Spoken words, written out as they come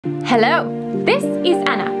Hello, this is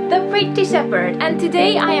Anna, the Pretty Shepherd, and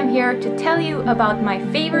today I am here to tell you about my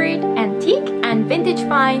favorite antique and vintage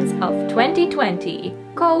finds of 2020.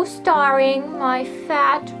 Co-starring my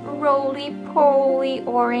fat, roly-poly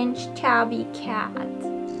orange tabby cat.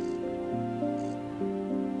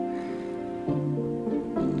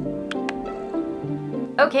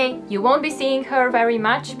 Okay, you won't be seeing her very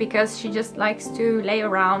much because she just likes to lay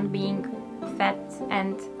around being fat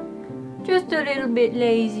and just a little bit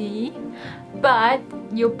lazy, but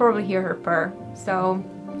you'll probably hear her purr, so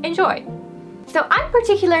enjoy! So I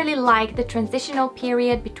particularly like the transitional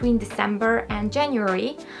period between December and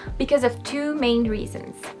January because of two main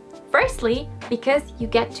reasons. Firstly, because you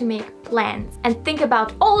get to make plans and think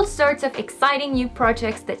about all sorts of exciting new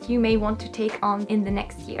projects that you may want to take on in the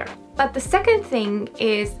next year. But the second thing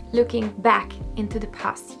is looking back into the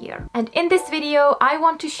past year. And in this video, I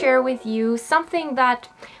want to share with you something that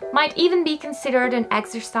might even be considered an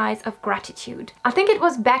exercise of gratitude. I think it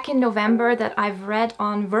was back in November that I've read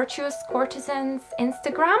on VirtuousCourtesan's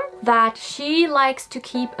Instagram that she likes to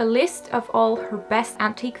keep a list of all her best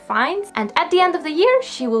antique finds, and at the end of the year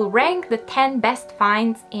she will rank the 10 best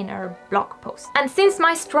finds in her blog post. And since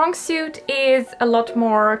my strong suit is a lot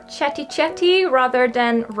more chatty rather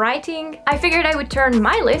than writing, I figured I would turn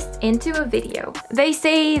my list into a video. They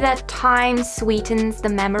say that time sweetens the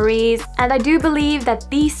memories, and I do believe that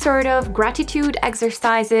these sort of gratitude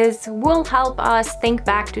exercises will help us think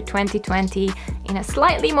back to 2020 in a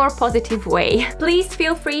slightly more positive way. Please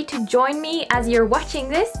feel free to join me as you're watching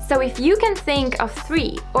this, so if you can think of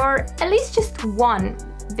 3 or at least just one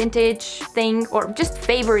vintage thing or just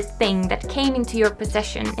favorite thing that came into your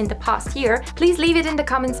possession in the past year, please leave it in the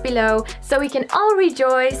comments below so we can all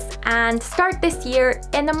rejoice and start this year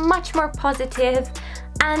in a much more positive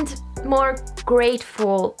and more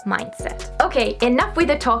grateful mindset. Okay, enough with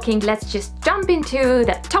the talking, let's just jump into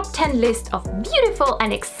the top 10 list of beautiful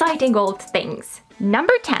and exciting old things.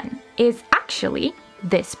 Number 10 is actually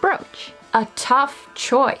this brooch. A tough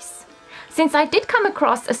choice, since I did come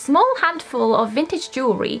across a small handful of vintage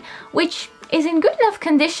jewelry which is in good enough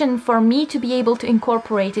condition for me to be able to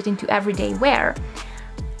incorporate it into everyday wear.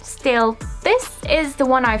 Still, this is the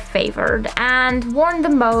one I've favored and worn the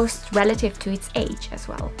most relative to its age as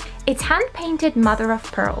well. It's hand-painted mother of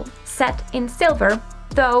pearl, set in silver,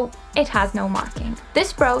 though it has no marking.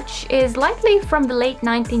 This brooch is likely from the late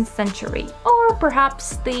 19th century, or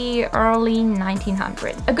perhaps the early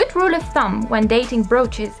 1900s. A good rule of thumb when dating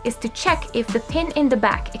brooches is to check if the pin in the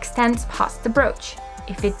back extends past the brooch.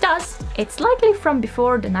 If it does, it's likely from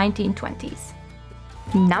before the 1920s.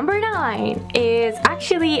 Number 9 is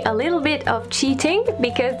actually a little bit of cheating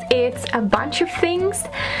because it's a bunch of things.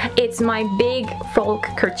 It's my big folk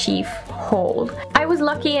kerchief haul. I was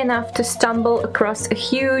lucky enough to stumble across a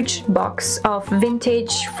huge box of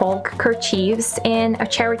vintage folk kerchiefs in a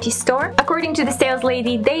charity store. According to the sales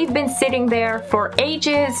lady, they've been sitting there for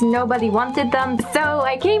ages, nobody wanted them, so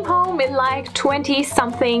I came home with like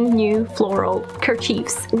 20-something new floral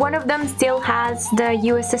kerchiefs. One of them still has the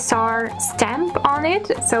USSR stamp on it,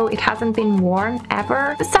 so it hasn't been worn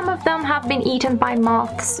ever. Some of them have been eaten by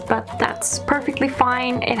moths, but that's perfectly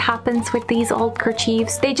fine. It happens with these old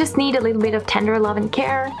kerchiefs. They just need a little bit of tender love and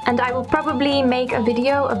care, and I will probably make a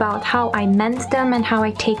video about how I mend them and how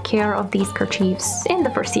I take care of these kerchiefs in the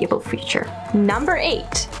foreseeable future. Number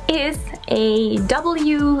 8 is a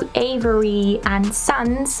W. Avery and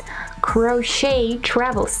Sons crochet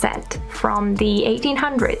travel set from the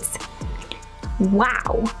 1800s.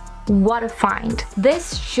 Wow! What a find!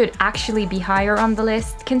 This should actually be higher on the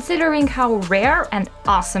list considering how rare and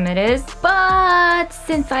awesome it is, but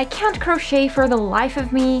since I can't crochet for the life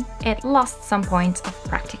of me, it lost some points of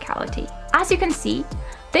practicality. As you can see,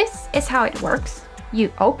 this is how it works.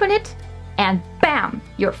 You open it and bam!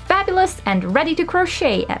 You're fabulous and ready to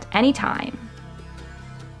crochet at any time.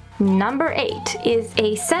 Number 8 is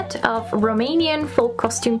a set of Romanian folk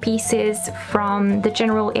costume pieces from the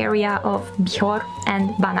general area of Bihor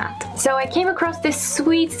and Banat. So I came across this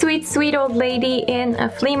sweet old lady in a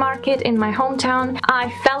flea market in my hometown.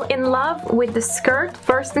 I fell in love with the skirt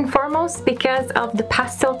first and foremost because of the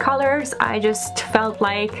pastel colors. I just felt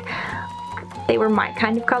like they were my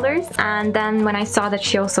kind of colors, and then when I saw that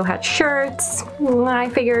she also had shirts, I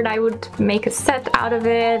figured I would make a set out of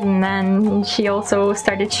it, and then she also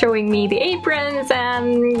started showing me the aprons,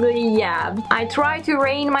 and yeah. I try to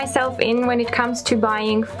rein myself in when it comes to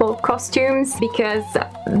buying folk costumes because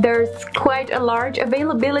there's quite a large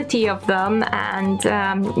availability of them, and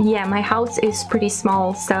yeah, my house is pretty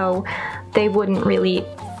small, so they wouldn't really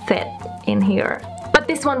fit in here. But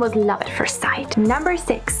This one was love at first sight. Number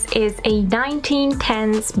 6 is a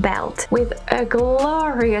 1910s belt with a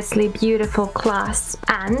gloriously beautiful clasp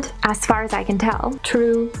and, as far as I can tell,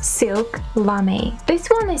 true silk lame. This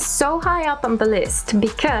one is so high up on the list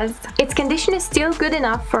because its condition is still good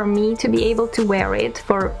enough for me to be able to wear it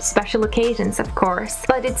for special occasions, of course,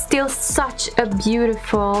 but it's still such a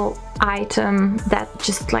beautiful item that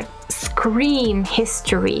just like scream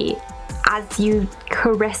history as you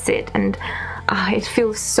caress it, and it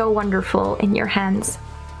feels so wonderful in your hands.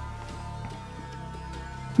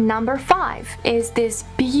 Number 5 is this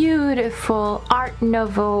beautiful Art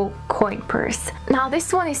Nouveau coin purse. Now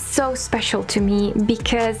this one is so special to me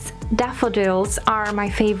because daffodils are my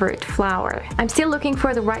favorite flower. I'm still looking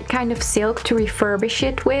for the right kind of silk to refurbish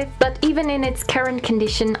it with, but even in its current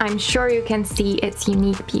condition, I'm sure you can see its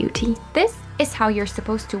unique beauty. This is how you're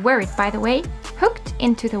supposed to wear it, by the way, hooked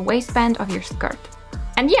into the waistband of your skirt.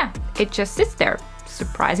 And yeah, it just sits there,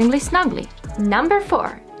 surprisingly snugly. Number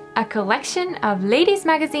 4. A collection of ladies'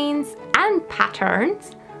 magazines and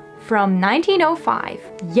patterns from 1905.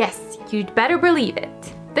 Yes, you'd better believe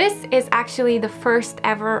it. This is actually the first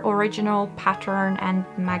ever original pattern and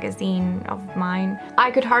magazine of mine. I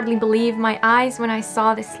could hardly believe my eyes when I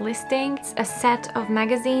saw this listing. It's a set of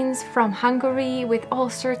magazines from Hungary with all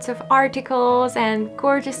sorts of articles and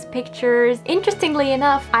gorgeous pictures. Interestingly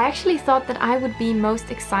enough, I actually thought that I would be most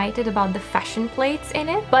excited about the fashion plates in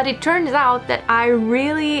it, but it turns out that I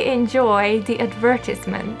really enjoy the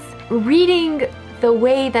advertisements. Reading the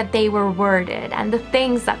way that they were worded and the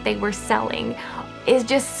things that they were selling is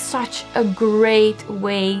just such a great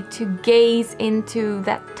way to gaze into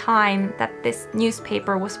that time that this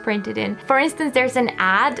newspaper was printed in. For instance, there's an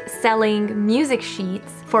ad selling music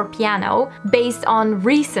sheets for piano based on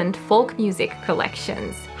recent folk music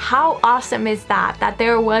collections. How awesome is that? That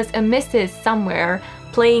there was a missus somewhere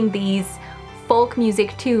playing these folk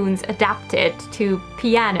music tunes adapted to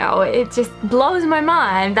piano. It just blows my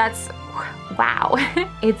mind. That's wow.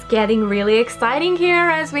 It's getting really exciting here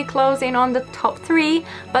as we close in on the top 3,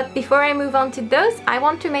 but before I move on to those, I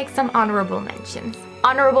want to make some honorable mentions.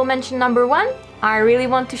 Honorable mention number 1, I really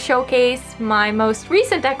want to showcase my most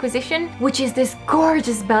recent acquisition, which is this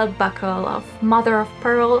gorgeous belt buckle of mother of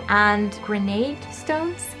pearl and grenade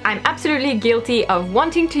stones. I'm absolutely guilty of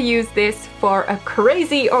wanting to use this for a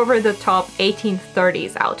crazy over-the-top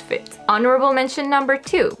 1830s outfit. Honorable mention number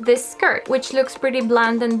 2, this skirt, which looks pretty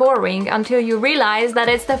bland and boring until you realize that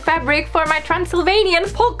it's the fabric for my Transylvanian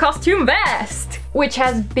folk costume vest, which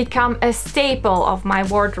has become a staple of my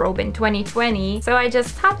wardrobe in 2020, so I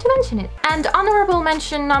just have to mention it. And honorable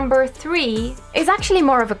mention number 3 is actually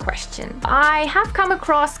more of a question. I have come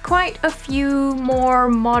across quite a few more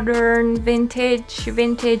modern, vintage-ish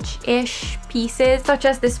pieces, such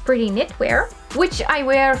as this pretty knitwear, which I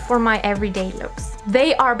wear for my everyday looks.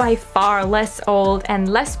 They are by far less old and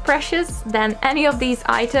less precious than any of these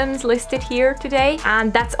items listed here today,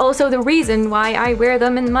 and that's also the reason why I wear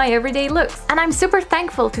them in my everyday looks. And I'm super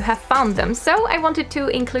thankful to have found them, so I wanted to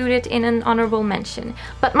include it in an honorable mention.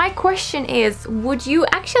 But my question is, would you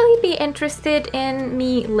actually be interested in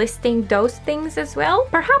me listing those things as well?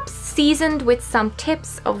 Perhaps seasoned with some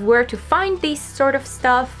tips of where to find these sort of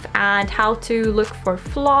stuff and how to look for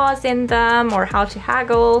flaws in them or how to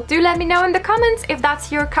haggle. Do let me know in the comments if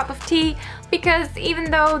that's your cup of tea, because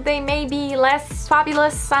even though they may be less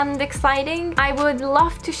fabulous and exciting, I would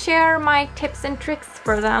love to share my tips and tricks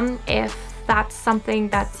for them if that's something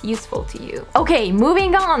that's useful to you. Okay,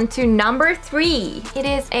 moving on to number 3. It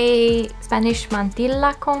is a Spanish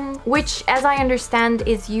mantilla comb, which, as I understand,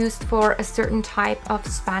 is used for a certain type of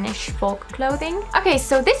Spanish folk clothing. Okay,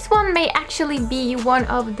 so this one may actually be one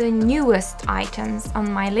of the newest items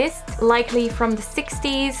on my list, likely from the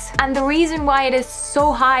 60s. And the reason why it is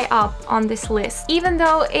so high up on this list, even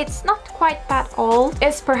though it's not quite that old,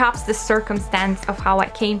 is perhaps the circumstance of how I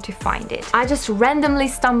came to find it. I just randomly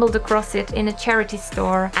stumbled across it in a charity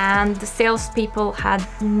store, and the salespeople had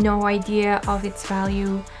no idea of its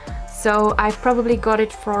value, so I probably got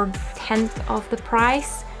it for 1/10 of the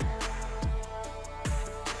price.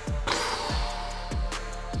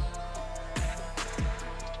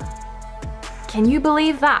 Can you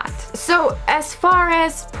believe that? So as far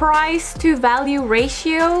as price to value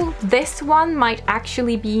ratio, this one might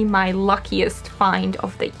actually be my luckiest find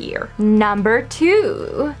of the year. Number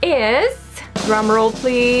 2 is, drumroll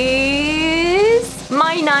please,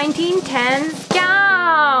 my 1910s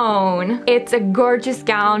gown. It's a gorgeous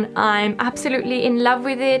gown. I'm absolutely in love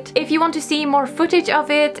with it. If you want to see more footage of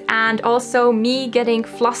it and also me getting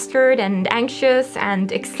flustered and anxious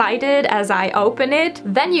and excited as I open it,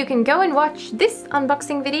 then you can go and watch this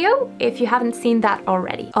unboxing video if you haven't seen that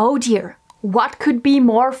already. Oh dear. What could be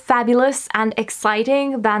more fabulous and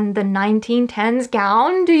exciting than the 1910s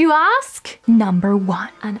gown, do you ask? Number 1,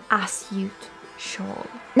 an Asyut shawl.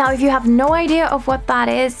 Now, if you have no idea of what that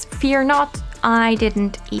is, fear not, I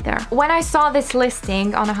didn't either. When I saw this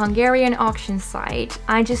listing on a Hungarian auction site,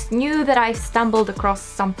 I just knew that I stumbled across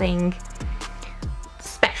something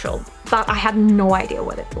special, but I had no idea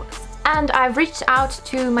what it was. And I've reached out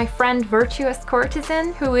to my friend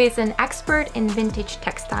VirtuousCourtesan, who is an expert in vintage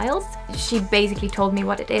textiles. She basically told me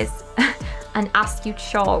what it is. An Asyut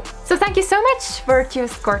shawl. So thank you so much,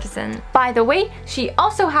 VirtuousCourtesan. By the way, she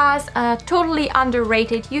also has a totally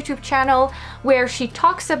underrated YouTube channel where she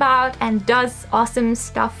talks about and does awesome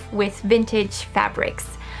stuff with vintage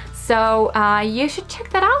fabrics. So you should check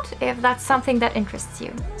that out if that's something that interests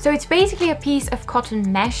you. So it's basically a piece of cotton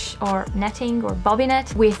mesh or netting or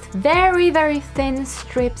bobbinet with very, very thin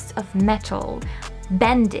strips of metal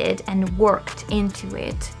bended and worked into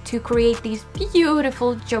it to create these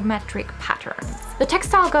beautiful geometric patterns. The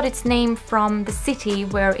textile got its name from the city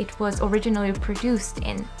where it was originally produced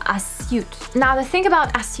in, Asyut. Now, the thing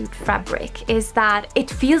about Asyut fabric is that it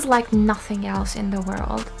feels like nothing else in the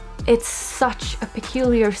world. It's such a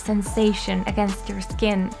peculiar sensation against your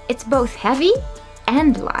skin. It's both heavy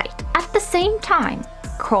and light at the same time.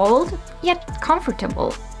 Cold, yet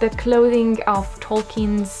comfortable. The clothing of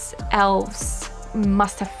Tolkien's elves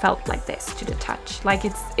must have felt like this to the touch. Like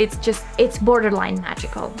it's borderline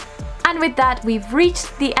magical. And with that, we've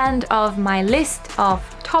reached the end of my list of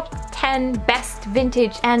top 10 best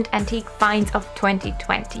vintage and antique finds of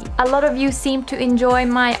 2020. A lot of you seem to enjoy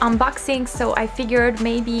my unboxing, so I figured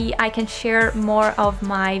maybe I can share more of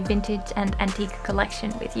my vintage and antique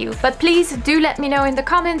collection with you. But please do let me know in the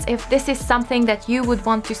comments if this is something that you would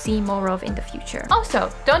want to see more of in the future.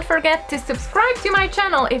 Also, don't forget to subscribe to my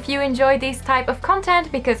channel if you enjoy this type of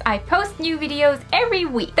content, because I post new videos every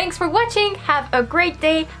week. Thanks for watching, have a great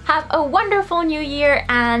day, have a wonderful new year,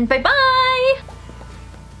 and bye bye!